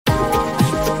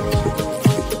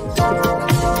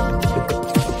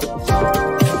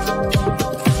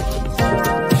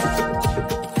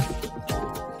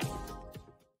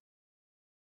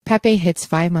PEPE hits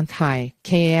 5-month high,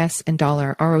 KAS and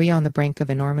 $ROE on the brink of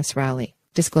enormous rally.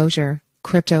 Disclosure: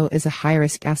 crypto is a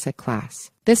high-risk asset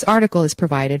class. This article is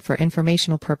provided for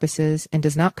informational purposes and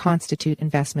does not constitute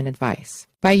investment advice.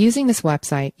 By using this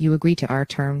website, you agree to our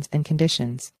terms and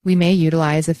conditions. We may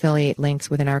utilize affiliate links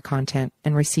within our content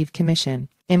and receive commission.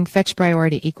 Fetch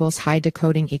priority equals high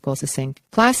decoding equals async.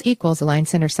 Class equals align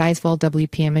center size full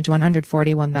WP image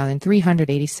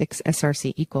 141,386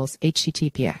 SRC equals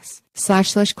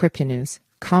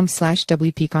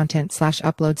https://cryptonews.com/WP content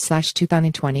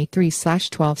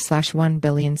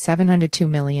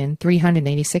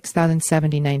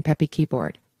 /upload/2023/12/1,702,386,079 PEPE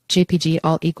keyboard. JPG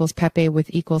alt equals PEPE with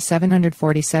equals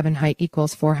 747 height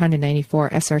equals 494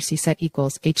 SRC set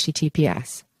equals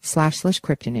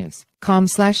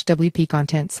https://cryptonews.com/WP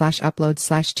content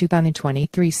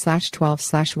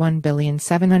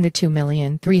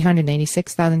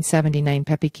 /upload/2023/12/1,702,386,079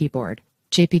 PEPE keyboard.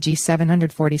 JPG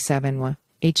 747 wa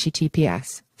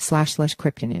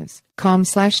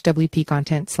https://cryptonews.com/WP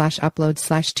content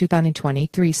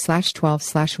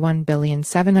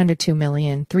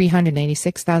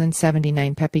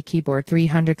 /upload/2023/12/1,702,386,079 PEPE keyboard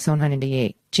 300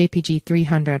 JPG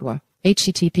 300 wa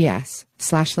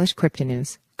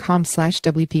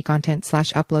https://cryptonews.com/WP content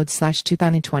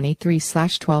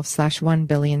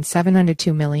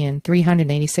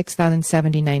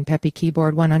 /upload/2023/12/1,702,386,079 PEPE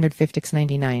keyboard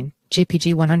 150x99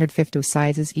 JPG 150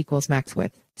 sizes equals max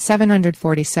width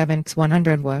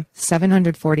 747x100 wa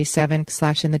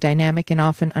 747x/ In the dynamic and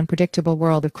often unpredictable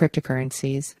world of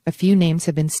cryptocurrencies, a few names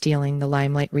have been stealing the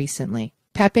limelight recently.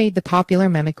 PEPE, the popular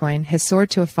Memecoin, has soared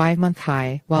to a 5-month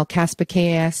high, while Kaspa,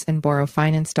 KAS and Borroe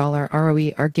Finance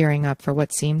 $ROE are gearing up for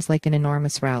what seems like an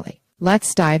enormous rally.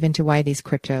 Let's dive into why these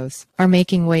cryptos are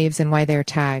making waves and why they're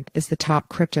tagged as the top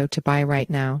crypto to buy right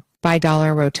now. Buy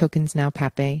 $ROE tokens now.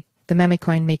 PEPE, the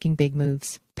Memecoin making big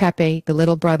moves. PEPE, the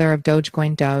little brother of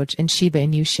Dogecoin DOGE and Shiba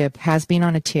Inu SHIB, has been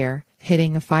on a tear,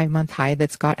 hitting a 5-month high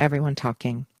that's got everyone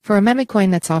talking. For a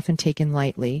Memecoin that's often taken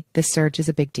lightly, this surge is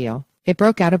a big deal. It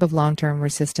broke out above long-term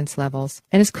resistance levels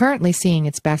and is currently seeing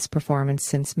its best performance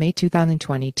since May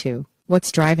 2022.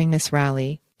 What's driving this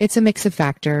rally? It's a mix of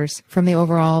factors, from the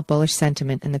overall bullish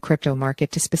sentiment in the crypto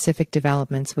market to specific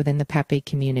developments within the PEPE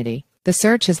community. The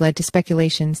surge has led to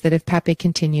speculations that if PEPE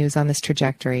continues on this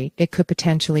trajectory, it could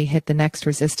potentially hit the next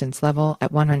resistance level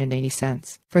at 180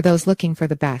 cents. For those looking for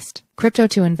the best crypto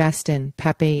to invest in,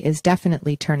 PEPE is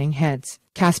definitely turning heads.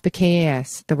 Kaspa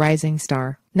KAS, the rising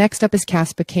star. Next up is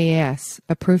Kaspa KAS,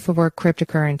 a proof-of-work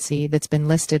cryptocurrency that's been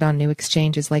listed on new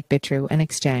exchanges like Bitrue and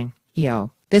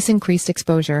Exchange.io. This increased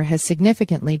exposure has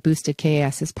significantly boosted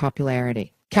KAS's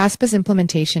popularity. Kaspa's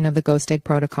implementation of the Ghost Egg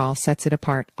protocol sets it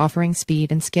apart, offering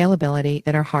speed and scalability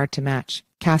that are hard to match.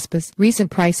 Kaspa's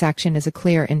recent price action is a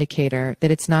clear indicator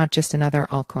that it's not just another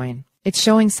altcoin. It's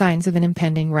showing signs of an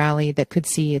impending rally that could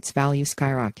see its value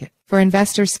skyrocket. For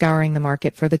investors scouring the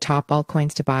market for the top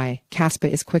altcoins to buy, Kaspa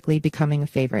is quickly becoming a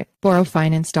favorite. Borroe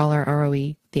Finance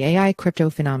 $ROE, the AI crypto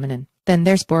phenomenon. Then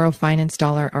there's Borroe Finance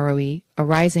 $ROE, a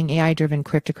rising AI-driven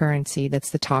cryptocurrency that's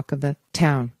the talk of the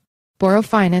town. Borroe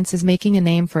Finance is making a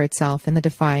name for itself in the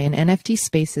DeFi and NFT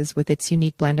spaces with its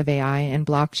unique blend of AI and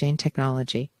blockchain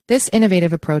technology. This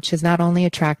innovative approach has not only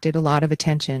attracted a lot of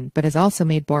attention, but has also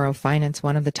made Borroe Finance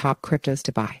one of the top cryptos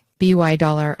to buy. BY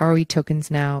 $ROE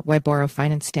tokens now. Why Borroe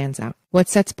Finance stands out. What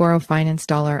sets Borroe Finance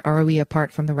 $ROE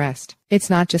apart from the rest? It's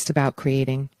not just about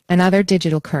creating another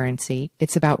digital currency,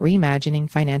 it's about reimagining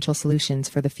financial solutions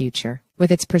for the future. With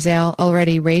its presale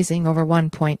already raising over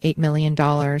 $1.8 million,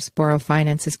 Borroe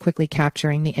Finance is quickly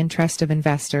capturing the interest of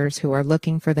investors who are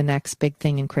looking for the next big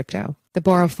thing in crypto. The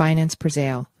Borroe Finance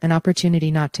presale, an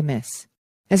opportunity not to miss.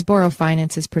 As Borroe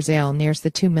Finance's presale nears the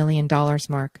 $2 million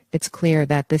mark, it's clear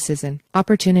that this is an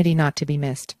opportunity not to be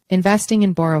missed. Investing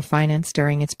in Borroe Finance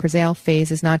during its presale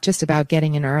phase is not just about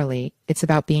getting in early, it's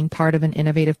about being part of an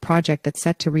innovative project that's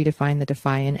set to redefine the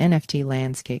DeFi and NFT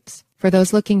landscapes. For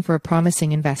those looking for a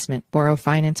promising investment, Borroe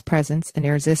Finance presents an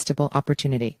irresistible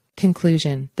opportunity.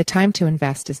 Conclusion: the time to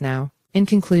invest is now. In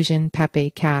conclusion,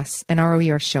 PEPE, KAS, and ROE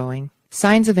are showing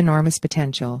signs of enormous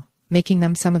potential, making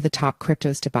them some of the top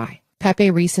cryptos to buy.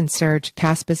 PEPE's recent surge,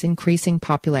 Kaspa's increasing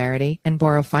popularity, and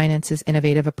Borroe Finance's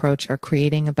innovative approach are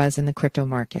creating a buzz in the crypto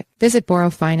market. Visit Borroe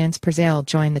Finance presale,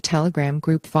 join the Telegram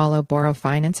group, follow Borroe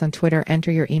Finance on Twitter, enter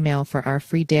your email for our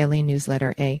free daily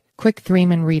newsletter, a quick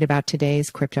 3-minute read about today's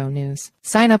crypto news.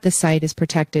 Sign up. The site is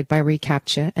protected by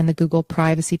reCAPTCHA and the Google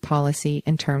privacy policy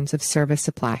and terms of service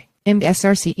apply.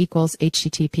 SRC equals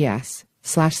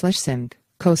https://simg.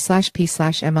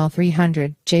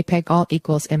 co/p/ml300 JPEG alt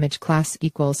equals image class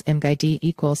equals imgid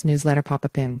equals newsletter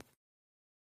pop-up img.